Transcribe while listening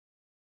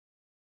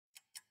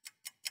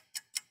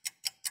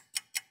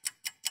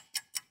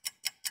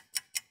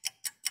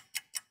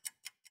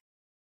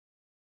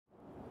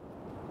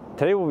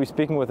Today we'll be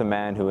speaking with a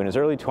man who in his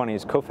early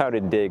 20s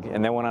co-founded Dig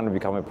and then went on to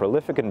become a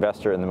prolific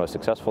investor in the most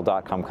successful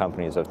 .com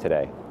companies of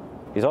today.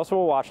 He's also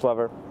a watch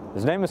lover.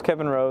 His name is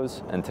Kevin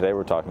Rose, and today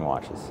we're talking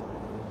watches.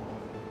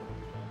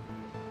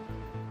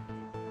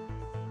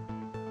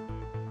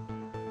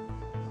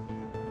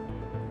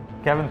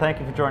 Kevin, thank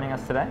you for joining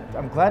us today.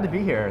 I'm glad to be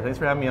here. Thanks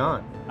for having me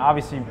on.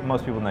 Obviously,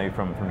 most people know you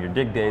from your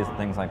Dig days and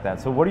things like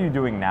that. So what are you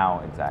doing now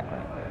exactly?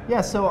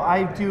 Yeah, so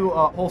I do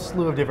a whole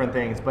slew of different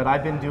things, but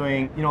I've been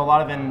doing a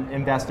lot of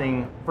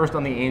investing, first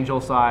on the angel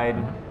side,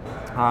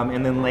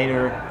 and then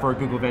later for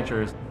Google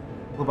Ventures.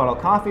 Blue Bottle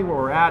Coffee, where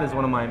we're at, is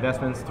one of my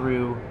investments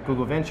through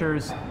Google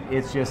Ventures.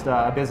 It's just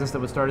a business that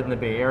was started in the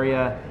Bay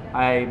Area.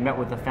 I met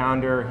with the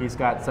founder. He's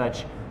got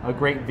such a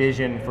great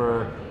vision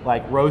for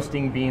like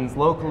roasting beans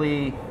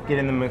locally,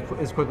 getting them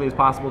as quickly as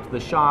possible to the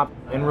shop,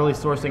 and really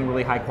sourcing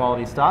really high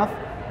quality stuff.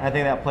 And I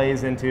think that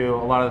plays into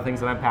a lot of the things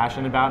that I'm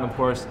passionate about. And of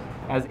course,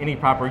 as any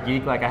proper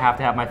geek, like I have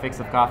to have my fix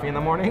of coffee in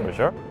the morning. For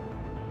sure.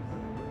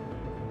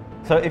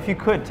 So if you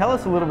could, tell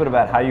us a little bit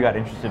about how you got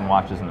interested in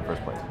watches in the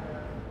first place.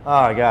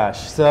 Oh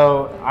gosh,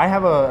 so I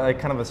have a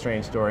kind of a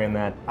strange story in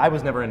that I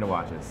was never into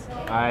watches.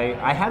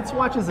 I had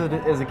swatches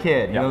as a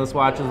kid, you know, the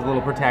swatches with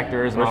little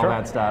protectors and all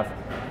that stuff.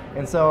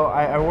 And so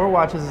I wore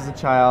watches as a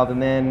child,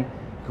 and then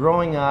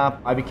growing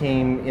up, I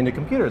became into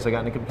computers. I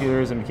got into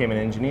computers and became an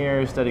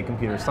engineer, studied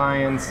computer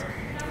science.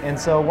 And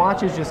so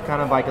watches just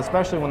kind of like,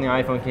 especially when the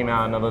iPhone came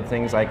out and other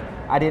things, like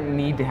I didn't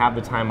need to have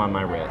the time on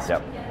my wrist.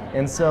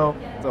 And so,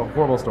 it's a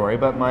horrible story,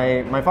 but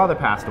my father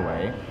passed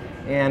away.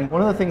 And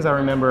one of the things I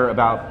remember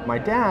about my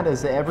dad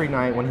is that every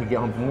night when he'd get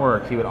home from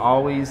work, he would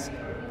always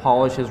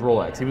polish his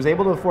Rolex. He was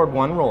able to afford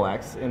one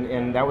Rolex,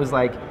 and that was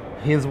like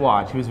his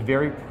watch. He was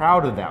very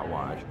proud of that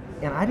watch.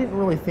 And I didn't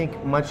really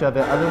think much of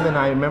it other than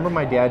I remember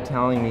my dad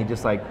telling me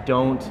just like,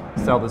 don't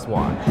sell this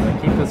watch,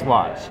 like, keep this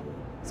watch.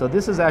 So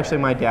this is actually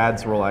my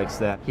dad's Rolex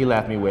that he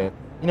left me with.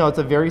 You know, it's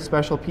a very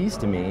special piece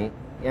to me.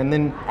 And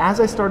then as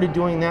I started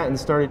doing that and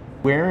started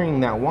wearing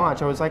that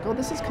watch, I was like, oh,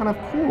 this is kind of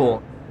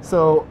cool.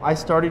 So I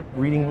started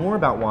reading more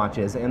about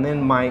watches, and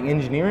then my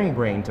engineering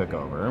brain took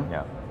over.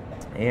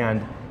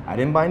 And I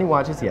didn't buy any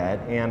watches yet,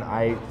 and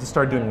I just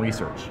started doing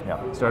research.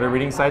 Started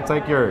reading sites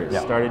like yours,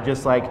 started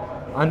just like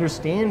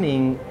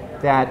understanding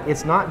that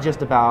it's not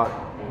just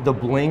about the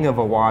bling of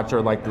a watch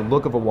or like the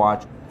look of a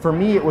watch. For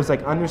me, it was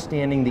like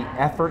understanding the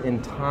effort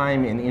and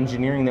time and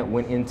engineering that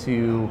went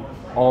into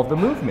all of the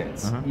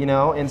movements, you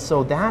know? And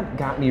so that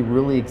got me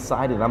really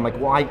excited. I'm like,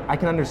 well, I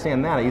can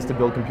understand that. I used to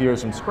build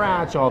computers from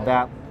scratch, all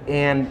that.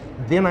 And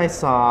then I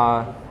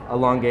saw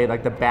Elongate,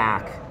 like the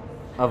back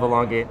of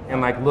Elongate,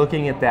 and like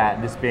looking at that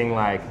and just being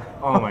like,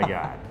 oh my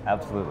God.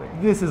 Absolutely.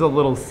 This is a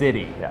little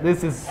city.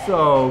 This is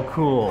so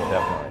cool.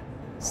 Definitely.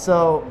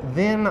 So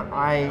then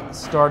I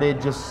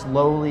started just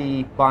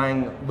slowly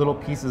buying little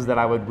pieces that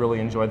I would really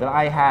enjoy, that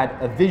I had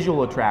a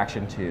visual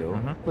attraction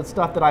to, but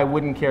stuff that I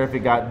wouldn't care if it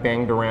got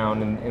banged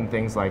around and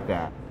things like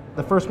that.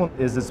 The first one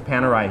is this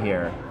Panerai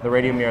here, the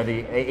Radium Mirror,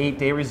 the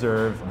 8-day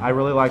reserve. I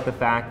really like the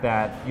fact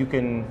that you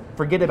can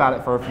forget about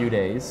it for a few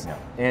days,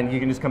 and you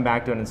can just come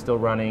back to it and it's still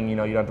running, you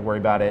know, you don't have to worry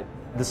about it.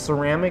 The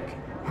ceramic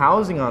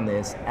housing on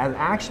this, and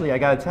actually I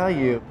gotta tell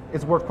you,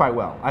 it's worked quite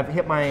well. I've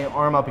hit my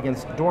arm up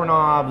against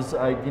doorknobs,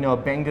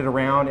 banged it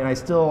around, and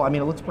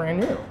it looks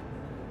brand new.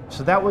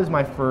 So that was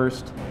my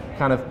first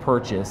kind of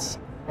purchase.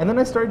 And then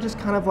I started just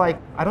kind of like,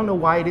 I don't know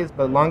why it is,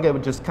 but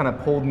Elongate just kind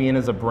of pulled me in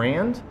as a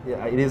brand.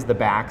 It is the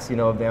backs,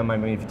 of them. I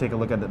mean, if you take a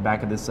look at the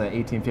back of this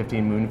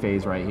 1815 moon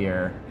phase right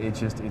here,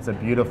 it's a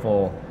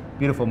beautiful,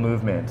 beautiful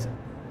movement.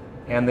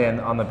 And then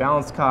on the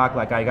balance cock,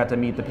 like I got to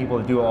meet the people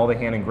that do all the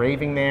hand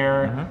engraving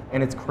there.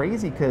 And it's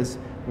crazy because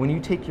when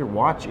you take your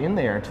watch in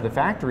there to the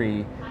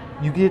factory,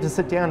 you get to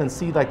sit down and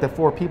see like the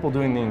 4 people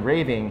doing the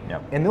engraving,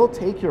 and they'll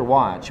take your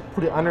watch,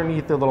 put it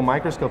underneath their little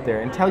microscope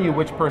there, and tell you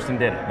which person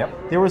did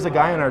it. There was a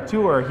guy on our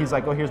tour, he's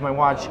like, oh, here's my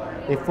watch.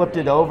 They flipped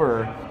it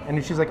over,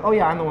 and she's like, oh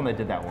yeah, I'm the one that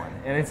did that one.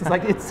 And it's just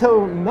like, it's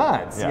so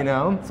nuts, you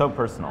know? So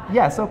personal.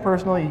 Yeah, so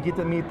personal. You get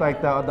to meet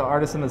like the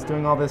artisan that's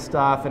doing all this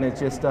stuff, and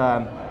it's just,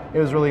 it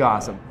was really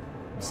awesome.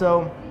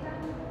 So,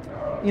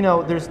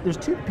 there's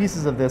 2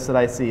 pieces of this that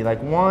I see.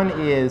 Like one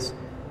is,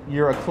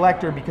 you're a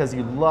collector because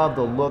you love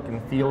the look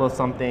and feel of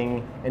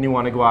something and you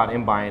want to go out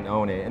and buy and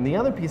own it. And the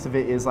other piece of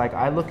it is like,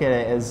 I look at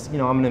it as,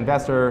 I'm an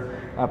investor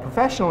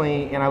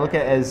professionally, and I look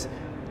at it as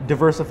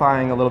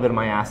diversifying a little bit of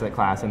my asset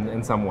class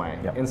in some way.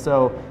 And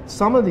so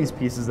some of these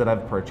pieces that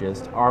I've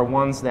purchased are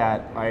ones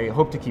that I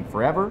hope to keep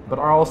forever, but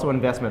are also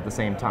investment at the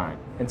same time.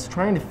 And it's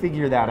trying to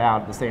figure that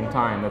out at the same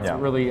time. That's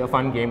really a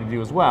fun game to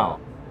do as well.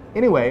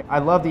 Anyway, I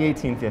love the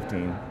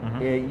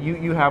 1815.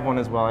 You have one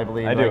as well, I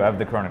believe. I do. I have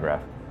the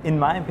chronograph. In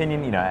my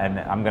opinion, and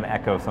I'm going to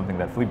echo something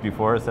that Philippe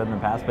Dufour has said in the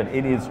past, but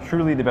it is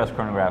truly the best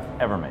chronograph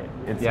ever made.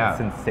 It's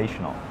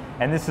sensational.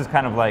 And this is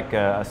kind of like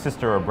a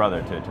sister or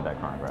brother to that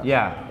chronograph.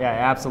 Yeah,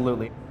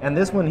 absolutely. And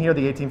this one here,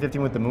 the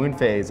 1815 with the moon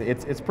phase,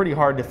 it's pretty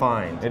hard to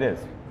find. It is.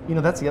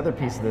 That's the other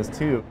piece of this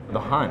too, the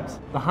hunt.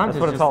 The hunt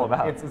That's what it's all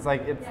about. It's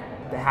like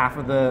half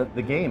of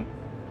the game.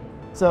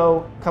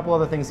 So a couple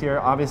other things here.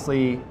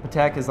 Obviously,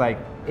 Patek is like,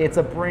 it's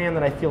a brand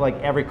that I feel like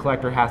every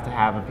collector has to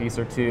have a piece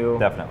or two.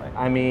 Definitely.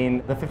 I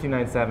mean, the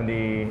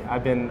 5970,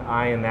 I've been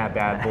eyeing that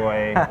bad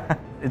boy.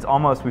 It's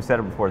almost, we've said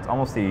it before, it's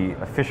almost the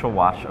official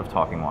watch of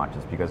talking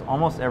watches, because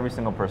almost every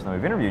single person that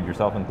we've interviewed,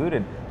 yourself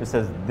included, just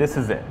says, this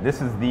is it.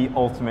 This is the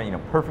ultimate,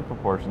 perfect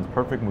proportions,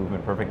 perfect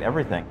movement, perfect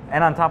everything.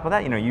 And on top of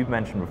that, you've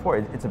mentioned before,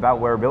 it's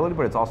about wearability,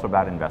 but it's also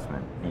about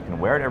investment. You can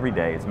wear it every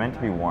day, it's meant to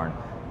be worn.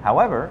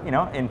 However,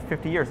 in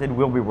 50 years, it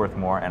will be worth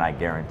more, and I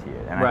guarantee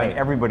it. And I think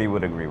everybody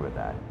would agree with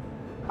that.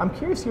 I'm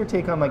curious your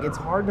take on, like, it's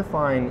hard to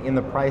find in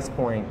the price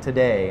point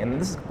today, and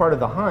this is part of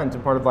the hunt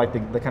and part of like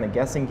the kind of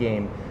guessing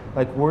game,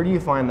 like where do you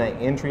find that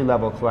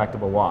entry-level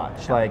collectible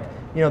watch? Yeah. Like,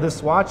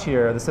 this watch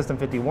here, the System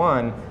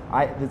 51,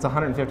 it's a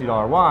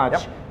 $150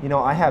 watch. Yep.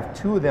 I have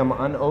 2 of them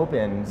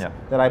unopened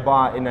that I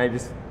bought and I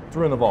just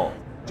threw in the vault,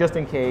 just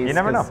in case. You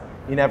never know.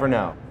 You never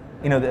know.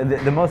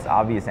 The most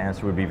obvious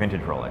answer would be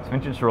vintage Rolex.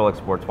 Vintage Rolex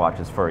sports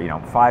watches for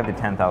 $5,000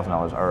 to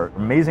 $10,000 are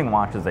amazing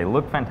watches. They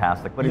look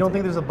fantastic. But you don't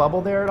think there's a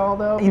bubble there at all,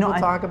 though? People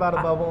talk about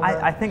a bubble.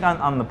 I think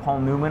on the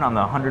Paul Newman, on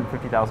the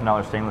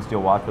 $150,000 stainless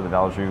steel watch with the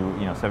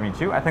Valjoux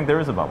 72, I think there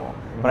is a bubble.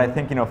 Mm-hmm. But I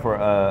think for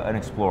an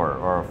Explorer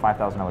or a $5,000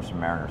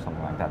 Submariner or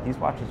something like that, these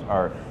watches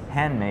are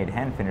handmade,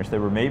 hand finished. They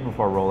were made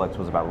before Rolex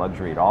was about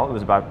luxury at all. It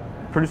was about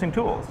producing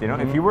tools.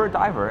 Mm-hmm. If you were a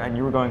diver and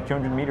you were going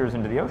 200 meters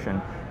into the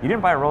ocean, you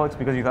didn't buy a Rolex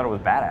because you thought it was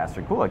badass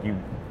or cool. Like you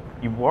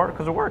wore it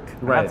because it worked.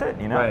 Right. That's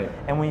it. Right.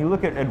 And when you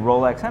look at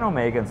Rolex and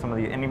Omega and some of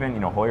and even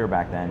Heuer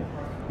back then,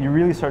 you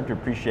really start to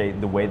appreciate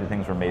the way that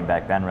things were made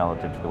back then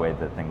relative to the way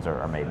that things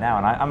are made now.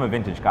 And I'm a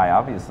vintage guy,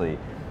 obviously,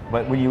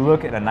 but when you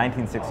look at a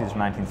 1960s or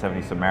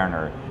 1970s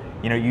Submariner,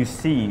 you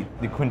see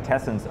the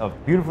quintessence of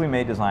beautifully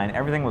made design.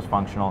 Everything was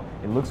functional.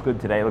 It looks good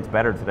today. It looks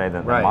better today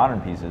than modern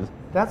pieces.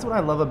 That's what I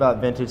love about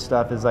vintage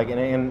stuff is like,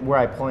 and where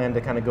I plan to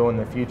kind of go in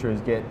the future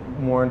is get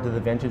more into the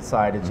vintage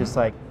side. It's just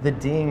like the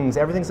dings,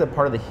 everything's a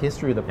part of the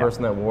history of the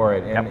person that wore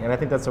it. And I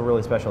think that's a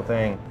really special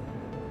thing.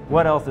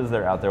 What else is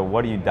there out there?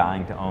 What are you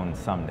dying to own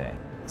someday?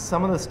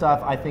 Some of the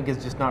stuff I think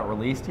is just not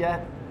released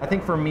yet. I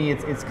think for me,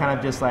 it's kind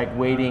of just like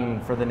waiting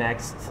for the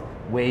next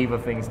wave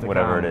of things to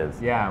whatever come. It is.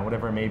 Yeah,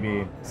 whatever it may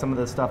be. Some of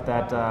the stuff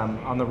that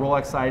on the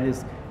Rolex side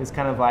is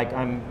kind of like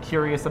I'm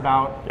curious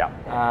about. Yeah.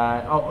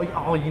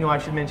 I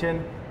should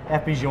mention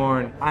F.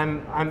 Bjorn.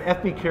 I'm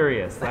FB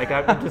curious. Like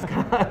I'm just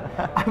kind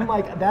of, I'm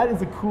like, that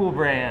is a cool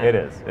brand. It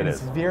is.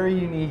 It's very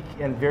unique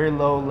and very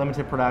low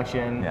limited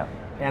production. Yeah.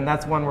 And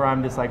that's one where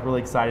I'm just like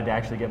really excited to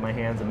actually get my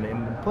hands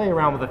and play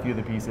around with a few of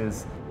the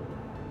pieces.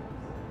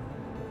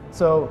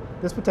 So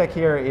this Patek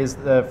here is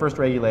the first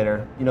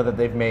regulator, that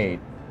they've made.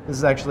 This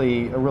is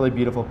actually a really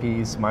beautiful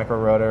piece, micro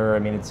rotor. I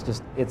mean,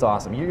 it's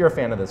awesome. You're a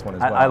fan of this one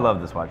as well. I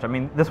love this watch. I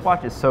mean, this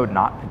watch is so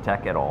not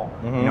Patek at all.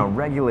 Mm-hmm.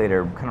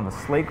 Regulator, kind of a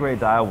slate gray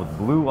dial with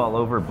blue all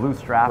over, blue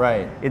strap.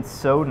 Right. It's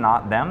so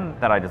not them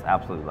that I just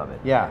absolutely love it.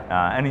 Yeah.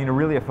 And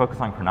really a focus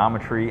on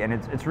chronometry, and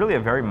it's really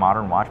a very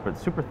modern watch, but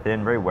it's super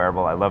thin, very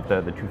wearable. I love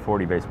the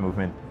 240 base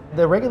movement.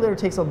 The regulator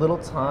takes a little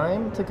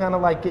time to kind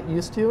of like get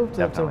used to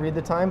read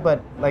the time,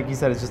 but like you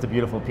said, it's just a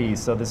beautiful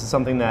piece. So this is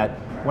something that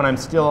when I'm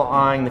still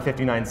eyeing the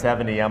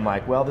 5970, I'm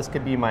like, well, this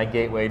could be my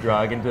gateway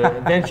drug into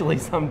eventually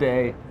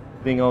someday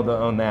being able to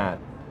own that.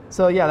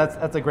 So yeah,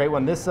 that's a great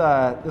one. This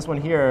one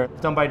here,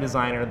 done by a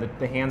designer.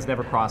 The hands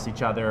never cross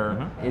each other.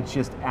 Mm-hmm. It's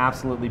just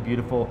absolutely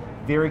beautiful,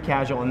 very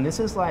casual, and this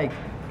is like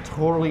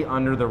totally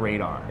under the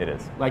radar. It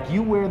is. Like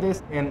you wear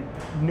this and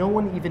no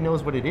one even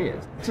knows what it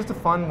is. It's just a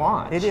fun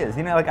watch. It is.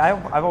 Like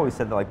I've always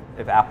said that like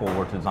if Apple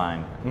were to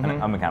design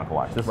a mechanical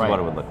watch, this is what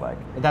it would look like.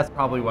 That's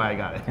probably why I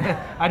got it.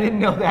 I didn't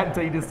know that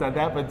until you just said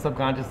that, but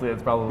subconsciously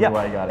that's probably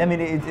why I got it. I mean,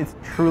 it's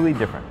truly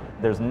different.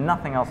 There's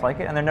nothing else like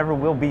it, and there never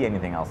will be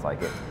anything else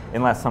like it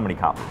unless somebody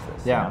copies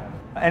this. Yeah.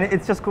 And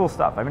it's just cool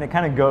stuff. I mean, it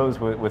kind of goes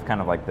with kind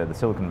of like the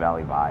Silicon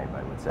Valley vibe,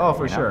 I would say. Oh,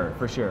 for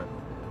sure.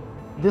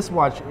 This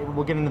watch,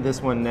 we'll get into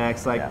this one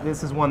next.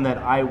 This is one that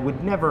I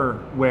would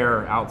never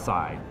wear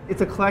outside.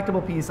 It's a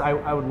collectible piece. I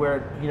would wear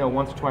it,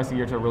 once or twice a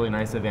year to a really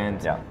nice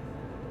event. Yeah.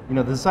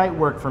 The site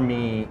work for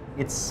me,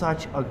 it's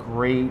such a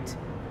great,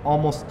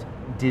 almost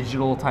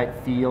digital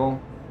type feel.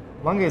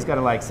 Longue's got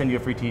to send you a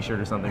free T-shirt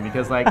or something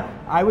because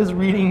I was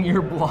reading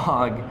your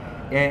blog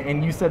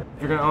and you said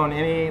if you're going to own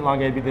any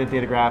Longue, it'd be the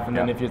Datograph, and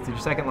then if it's your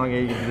second Longue,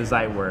 you do the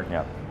Zeitwerk.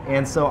 Yeah.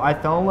 And so I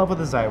fell in love with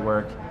the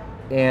Zeitwerk.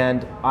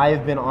 And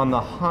I've been on the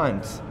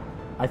hunt.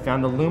 I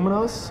found a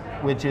Luminos,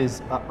 which is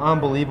an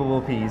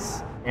unbelievable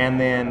piece, and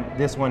then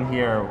this one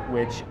here,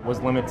 which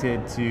was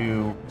limited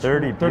to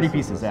 30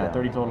 pieces. Yeah,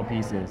 30 total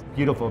pieces.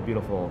 Beautiful,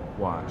 beautiful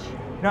watch.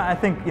 I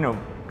think,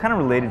 kind of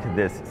related to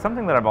this,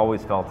 something that I've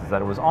always felt is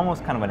that it was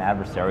almost kind of an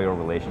adversarial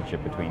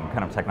relationship between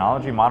kind of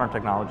technology, modern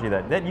technology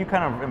that you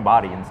kind of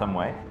embody in some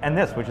way, and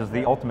this, which is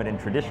the ultimate in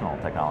traditional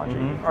technology.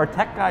 Mm-hmm. Are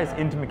tech guys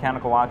into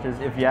mechanical watches?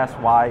 If yes,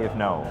 why? If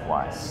no,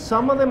 why?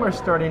 Some of them are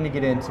starting to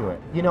get into it.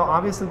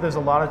 Obviously there's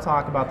a lot of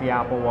talk about the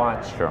Apple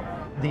Watch. Sure.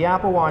 The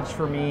Apple Watch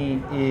for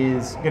me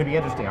is going to be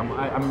interesting.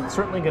 I'm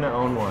certainly going to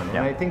own one. Yeah.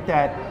 And I think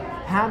that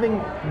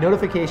having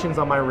notifications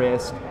on my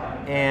wrist,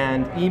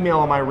 and email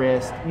on my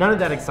wrist. None of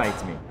that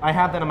excites me. I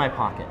have that in my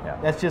pocket. Yeah.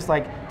 That's just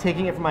like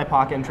taking it from my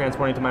pocket and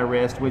transporting it to my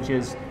wrist, which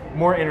is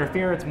more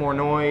interference, more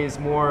noise,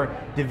 more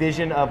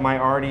division of my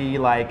already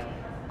like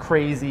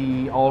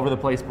crazy, all over the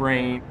place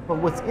brain. But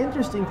what's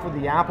interesting for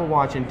the Apple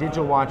Watch and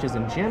digital watches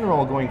in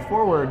general going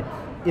forward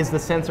is the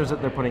sensors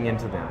that they're putting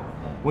into them.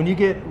 When you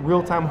get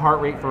real-time heart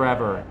rate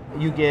forever,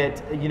 you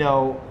get,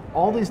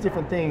 all these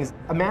different things.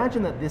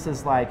 Imagine that this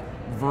is like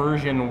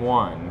version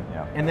 1,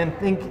 and then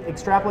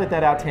extrapolate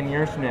that out 10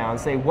 years from now and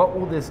say, what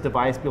will this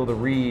device be able to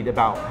read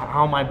about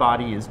how my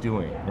body is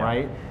doing,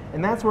 right?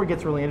 And that's where it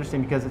gets really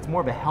interesting because it's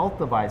more of a health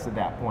device at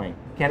that point.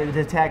 Can it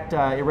detect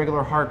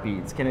irregular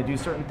heartbeats? Can it do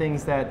certain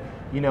things that,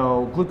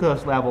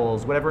 glucose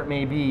levels, whatever it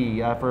may be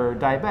for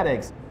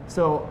diabetics?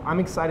 So I'm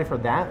excited for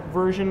that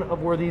version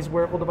of where these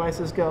wearable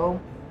devices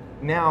go.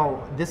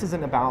 Now, this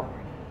isn't about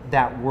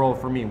that world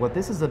for me. What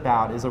this is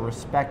about is a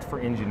respect for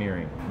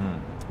engineering.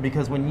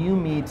 Because when you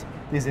meet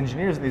these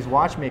engineers, these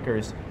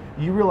watchmakers,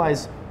 you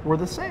realize we're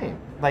the same.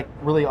 Like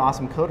really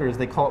awesome coders,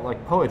 they call it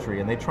like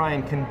poetry, and they try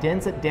and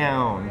condense it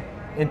down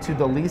into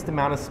the least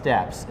amount of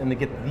steps and they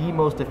get the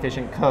most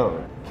efficient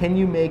code. Can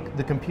you make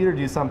the computer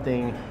do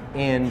something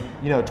in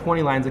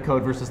 20 lines of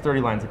code versus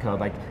 30 lines of code?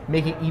 Like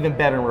making it even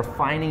better and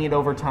refining it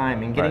over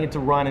time and getting it to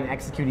run and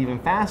execute even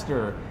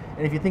faster.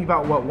 And if you think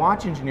about what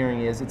watch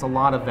engineering is, it's a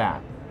lot of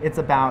that. It's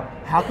about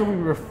how can we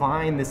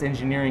refine this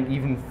engineering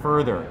even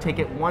further, take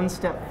it one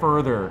step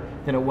further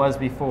than it was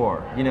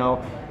before,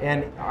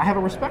 and I have a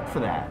respect for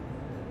that.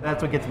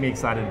 That's what gets me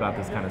excited about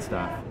this kind of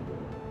stuff.